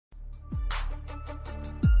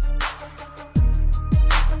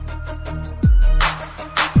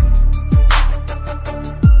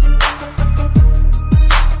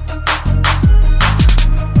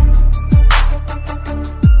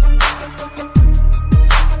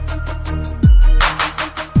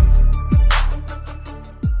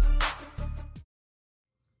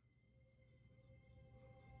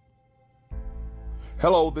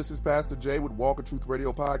Hello, this is Pastor Jay with Walking Truth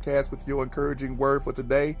Radio Podcast with your encouraging word for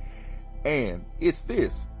today. And it's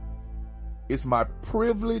this. It's my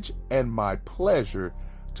privilege and my pleasure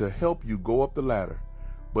to help you go up the ladder,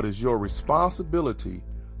 but it's your responsibility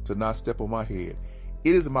to not step on my head.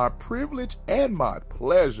 It is my privilege and my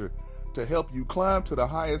pleasure to help you climb to the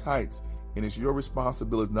highest heights, and it's your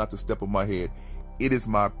responsibility not to step on my head. It is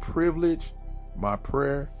my privilege, my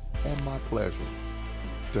prayer, and my pleasure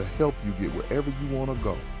to help you get wherever you want to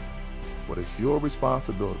go. But it's your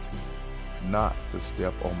responsibility not to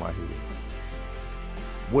step on my head.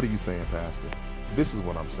 What are you saying, Pastor? This is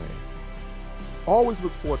what I'm saying. Always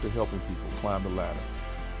look forward to helping people climb the ladder.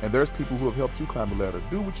 And there's people who have helped you climb the ladder.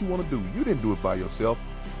 Do what you want to do. You didn't do it by yourself.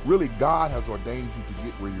 Really, God has ordained you to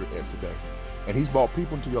get where you're at today. And He's brought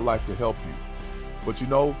people into your life to help you. But you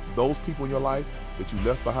know, those people in your life that you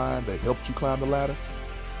left behind that helped you climb the ladder,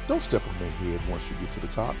 don't step on their head once you get to the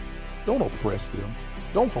top. Don't oppress them.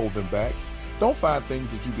 Don't hold them back. Don't find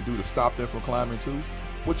things that you could do to stop them from climbing too.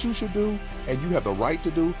 What you should do, and you have the right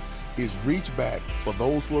to do, is reach back for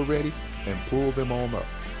those who are ready and pull them on up.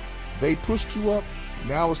 They pushed you up.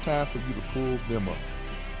 Now it's time for you to pull them up.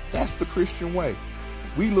 That's the Christian way.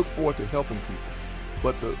 We look forward to helping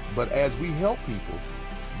people. But as we help people,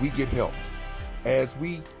 we get helped. As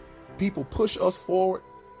people push us forward,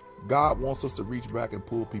 God wants us to reach back and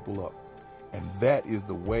pull people up. And that is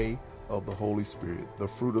the way of the Holy Spirit, the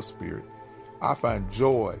fruit of Spirit. I find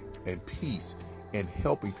joy and peace in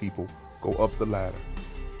helping people go up the ladder.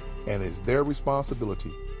 And it's their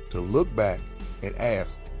responsibility to look back and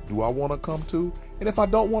ask, do I want to come too? And if I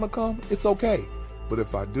don't want to come, it's okay. But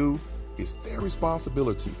if I do, it's their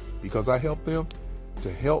responsibility, because I helped them,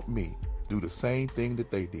 to help me do the same thing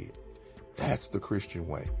that they did. That's the Christian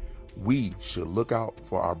way. We should look out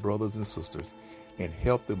for our brothers and sisters and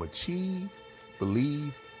help them achieve,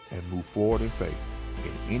 believe, and move forward in faith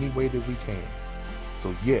in any way that we can.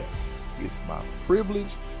 So yes, it's my privilege,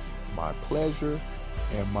 my pleasure,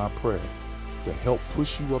 and my prayer to help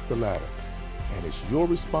push you up the ladder. And it's your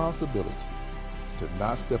responsibility to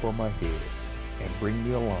not step on my head and bring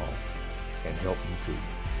me along and help me too.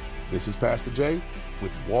 This is Pastor Jay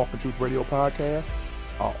with Walking Truth Radio Podcast.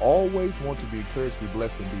 I always want to be encouraged, be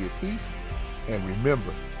blessed, and be at peace. And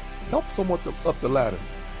remember, help someone up the ladder,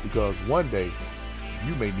 because one day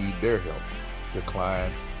you may need their help to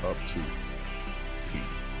climb up to peace.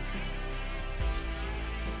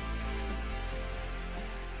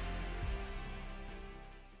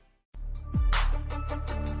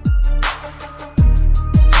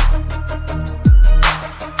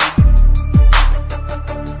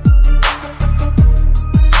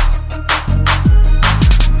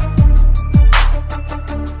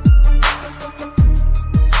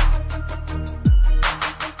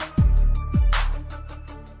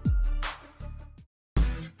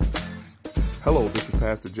 Hello, this is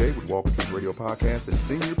Pastor Jay with Walking Truth Radio Podcast and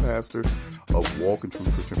Senior Pastor of Walking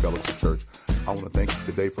Truth Christian Fellowship Church. I want to thank you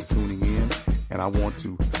today for tuning in, and I want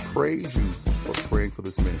to praise you for praying for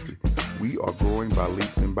this ministry. We are growing by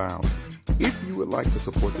leaps and bounds. If you would like to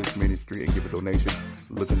support this ministry and give a donation,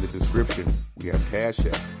 look in the description. We have Cash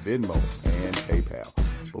App, Venmo, and PayPal.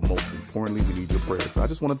 But most importantly, we need your prayers. So I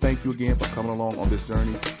just want to thank you again for coming along on this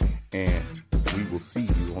journey, and we will see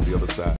you on the other side.